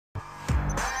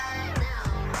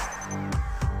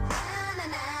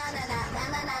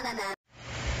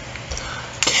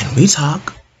Can we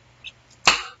talk?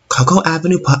 Coco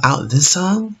Avenue put out this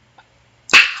song?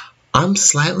 I'm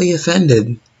slightly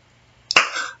offended.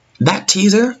 That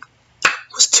teaser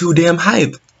was too damn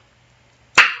hype.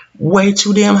 Way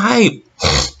too damn hype.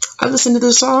 I listened to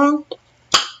this song.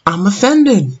 I'm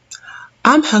offended.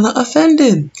 I'm hella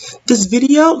offended. This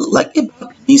video, like, it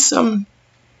be some...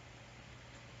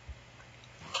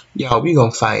 Yo, we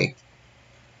gonna fight.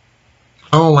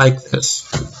 I don't like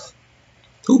this.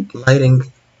 Who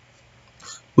lighting?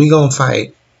 We gonna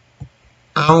fight.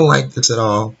 I don't like this at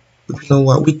all. But you know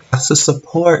what? We got to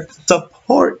support.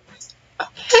 Support.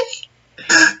 Okay?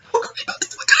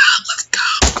 Let's go.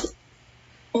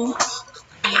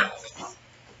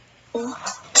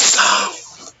 This song.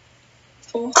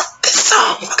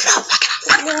 Look it up.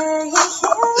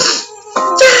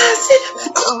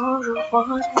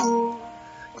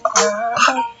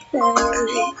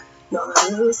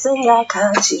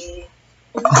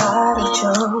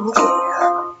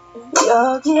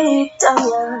 여기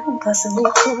있다면 가슴이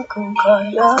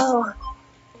쿵쿵거려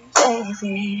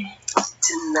Baby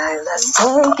Tonight let's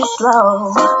take it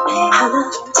slow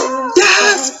하나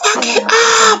Yes! Fuck it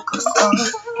up!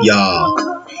 Y'all.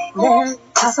 넷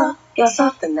다섯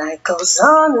여섯 The night goes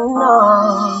on and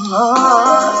on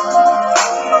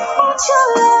Put your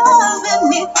love in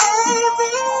me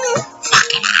baby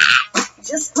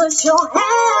Just put your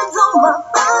hands on my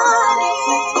body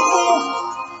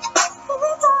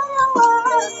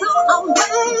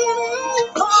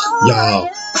Y'all,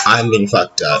 I'm being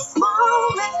fucked up.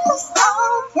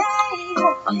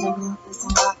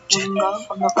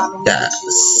 Yes.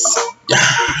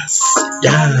 Yes.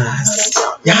 Yes.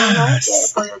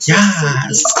 Yes.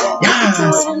 Yes. Yes.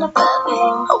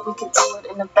 We can do it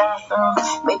in the bathroom.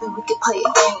 Maybe we could play a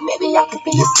game. Maybe I could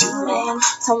be a student.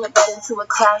 Turn your bed into a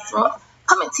classroom.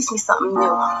 Come and teach me something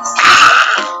new.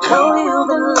 Know you've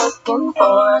been looking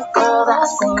for a girl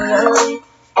that's in your league.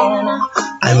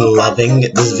 I'm loving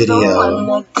this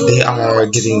video. They are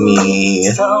giving me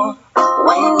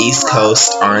East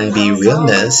Coast R&B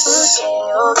realness.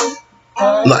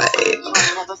 Like,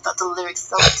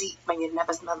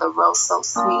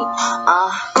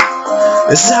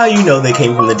 this is how you know they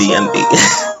came from the DMV.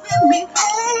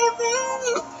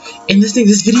 And this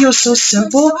video is so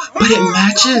simple, but it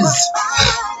matches.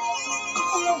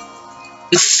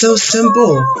 It's so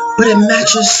simple, but it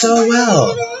matches so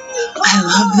well. I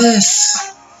love this.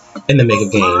 In the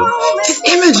makeup game. This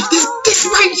image, this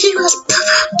right here is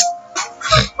perfect.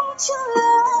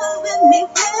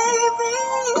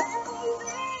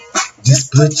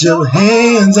 Just put your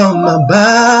hands on my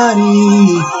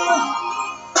body.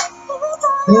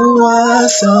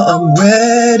 So I'm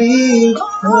ready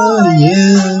for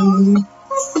you.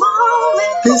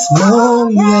 This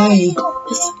moment.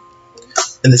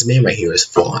 And this man right here is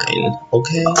fine,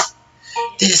 okay?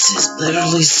 This is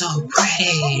literally so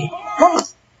pretty.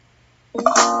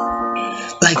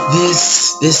 Like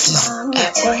this is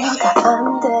everything.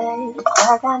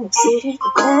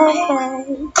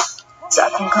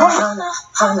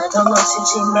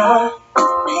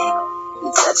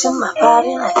 Touching my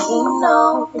body like he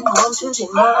knows. Won't you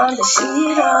dream on the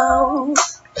sheet?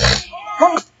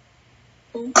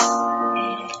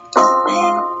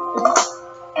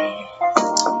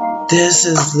 This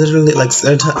is literally like,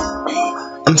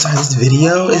 I'm sorry, this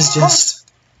video is just,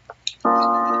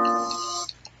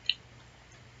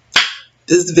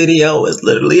 this video is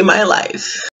literally my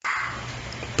life.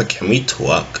 But can we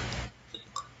talk?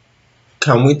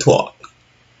 Can we talk?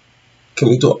 Can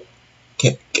we talk?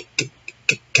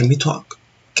 Can we talk?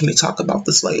 Can we talk about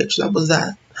the slayage that was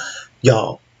that?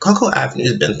 Y'all, Coco Avenue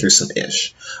has been through some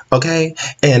ish, okay?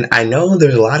 And I know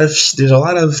there's a lot of,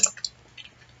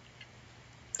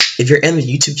 if you're in the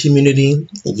YouTube community,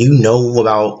 you know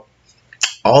about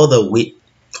all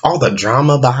the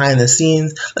drama behind the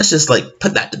scenes. Let's just like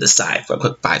put that to the side for a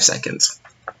quick 5 seconds.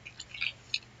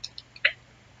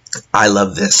 I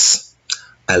love this.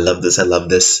 I love this. I love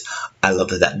this. I love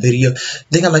that video. The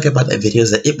thing I like about that video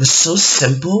is that it was so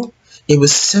simple. It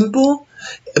was simple,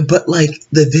 but like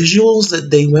the visuals that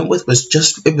they went with was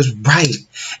just, it was right.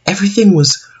 Everything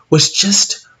was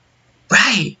just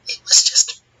right. It was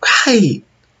just right.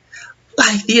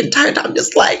 Like the entire time,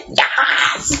 just like,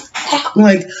 yes!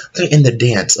 Like, okay, and the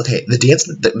dance, okay, the dance,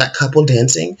 that couple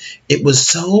dancing, it went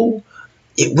so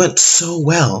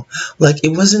well. Like, it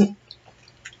wasn't,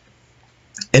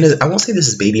 and I won't say this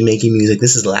is baby making music,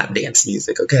 this is lap dance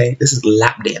music, okay? This is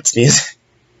lap dance music.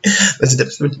 There's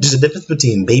a difference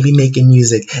between baby making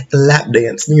music and lap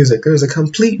dance music. There's a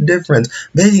complete difference.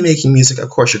 Baby making music, of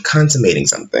course, you're consummating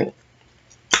something.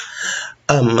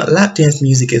 lap dance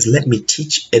music is let me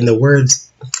teach, in the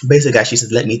words, basically she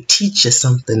says, let me teach you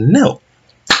something new.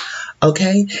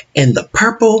 Okay, and the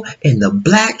purple and the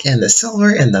black and the silver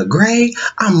and the gray,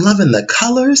 I'm loving the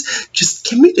colors. Just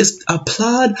can we just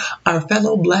applaud our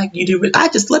fellow black YouTubers?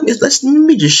 Let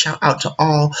me just shout out to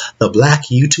all the black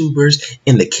YouTubers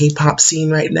in the K-pop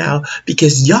scene right now,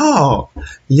 because y'all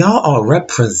are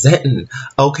representing.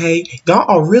 Okay, y'all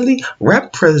are really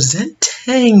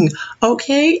representing.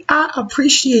 Okay, I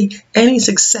appreciate any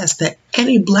success that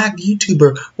any black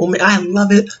YouTuber will make. I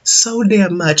love it so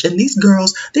damn much. And these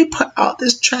girls, they put out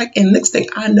this track, and next thing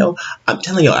I know, I'm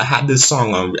telling y'all, I have this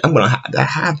song on. I'm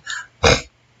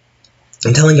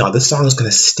telling y'all, this song is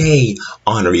gonna stay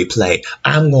on replay.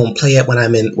 I'm gonna play it when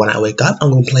I wake up. I'm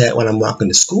gonna play it when I'm walking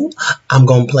to school. I'm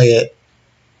gonna play it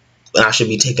when I should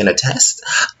be taking a test.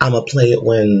 I'm gonna play it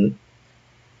when,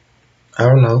 I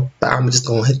don't know, but I'm just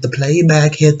gonna hit the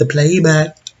playback,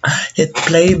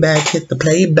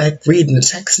 reading the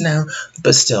text now.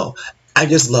 But still, I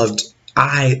just loved.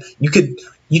 You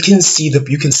can see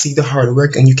the hard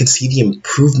work, and you can see the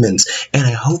improvements. And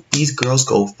I hope these girls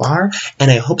go far. And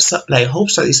I hope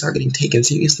they start getting taken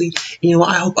seriously. You know,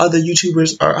 I hope other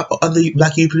YouTubers or other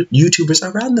black YouTubers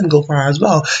around them go far as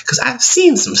well. Because I've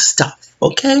seen some stuff.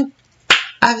 Okay.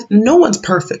 No one's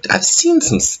perfect. I've seen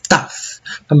some stuff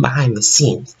from behind the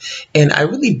scenes, and I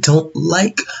really don't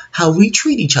like how we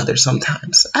treat each other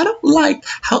sometimes. I don't like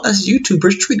how us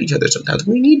YouTubers treat each other sometimes.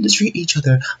 We need to treat each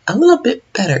other a little bit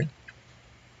better.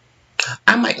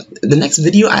 The next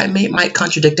video I made might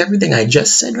contradict everything I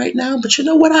just said right now, but you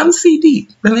know what? I'm C.D.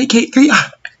 from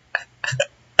AK3Reaction.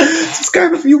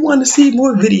 Subscribe if you want to see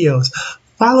more videos.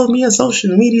 Follow me on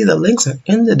social media. The links are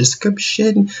in the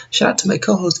description. Shout out to my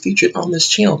co-host featured on this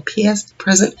channel, past,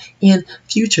 present, and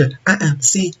future. I am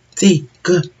C.D.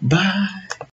 Goodbye.